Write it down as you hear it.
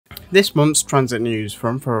This month's transit news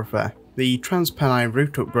from Thoroughfare. The Transpennine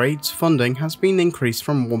route upgrades funding has been increased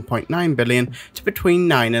from 1.9 billion to between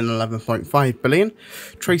 9 and 11.5 billion.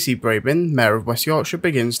 Tracy Brabin, Mayor of West Yorkshire,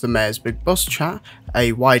 begins the Mayor's Big Bus Chat,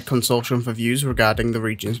 a wide consultation for views regarding the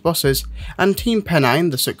region's buses, and Team Pennine,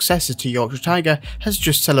 the successor to Yorkshire Tiger, has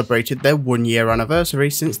just celebrated their 1-year anniversary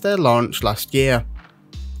since their launch last year.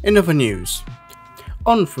 In other news,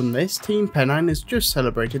 on from this, Team Pennine has just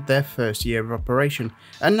celebrated their first year of operation,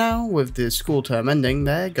 and now with the school term ending,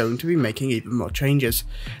 they're going to be making even more changes.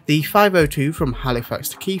 The 502 from Halifax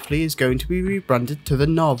to Keighley is going to be rebranded to the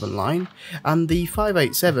Northern Line, and the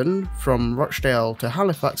 587 from Rochdale to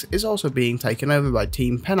Halifax is also being taken over by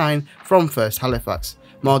Team Pennine from First Halifax.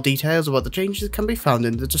 More details about the changes can be found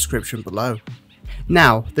in the description below.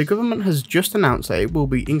 Now, the government has just announced that it will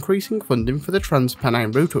be increasing funding for the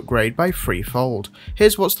Transpennine route upgrade by threefold.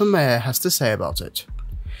 Here's what the Mayor has to say about it.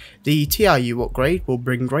 The TRU upgrade will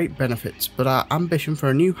bring great benefits, but our ambition for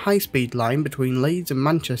a new high-speed line between Leeds and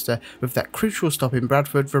Manchester with that crucial stop in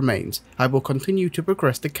Bradford remains. I will continue to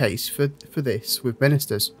progress the case for this with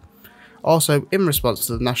ministers. Also, in response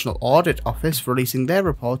to the National Audit Office releasing their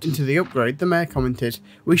report into the upgrade, the Mayor commented,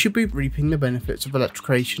 "We should be reaping the benefits of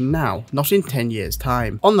electrification now, not in 10 years'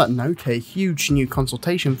 time." On that note, a huge new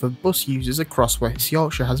consultation for bus users across West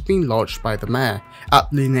Yorkshire has been launched by the Mayor.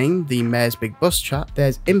 Aptly named the Mayor's Big Bus Chat,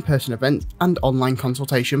 there's in-person events and online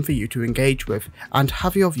consultation for you to engage with, and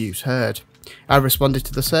have your views heard. I responded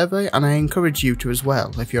to the survey and I encourage you to as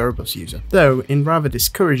well if you're a bus user. Though, in rather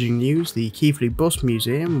discouraging news, the Keighley Bus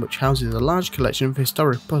Museum, which houses a large collection of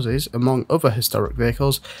historic buses among other historic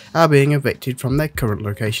vehicles, are being evicted from their current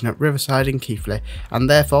location at Riverside in Keighley, and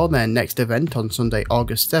therefore their next event on Sunday,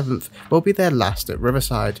 August 7th will be their last at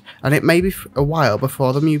Riverside, and it may be a while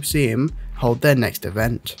before the museum hold their next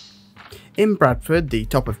event. In Bradford, the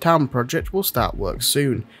Top of Town project will start work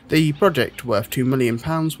soon. The project, worth £2 million,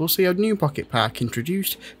 will see a new pocket park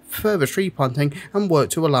introduced, further tree planting and work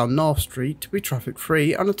to allow North Street to be traffic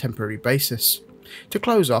free on a temporary basis. To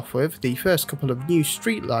close off with, the first couple of new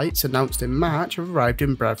street lights announced in March have arrived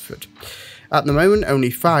in Bradford. At the moment,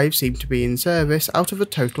 only 5 seem to be in service out of a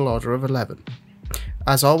total order of 11.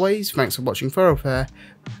 As always, thanks for watching Thoroughfare,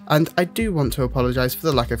 and I do want to apologise for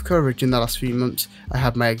the lack of coverage in the last few months. I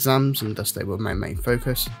had my exams and thus they were my main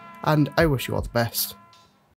focus, and I wish you all the best.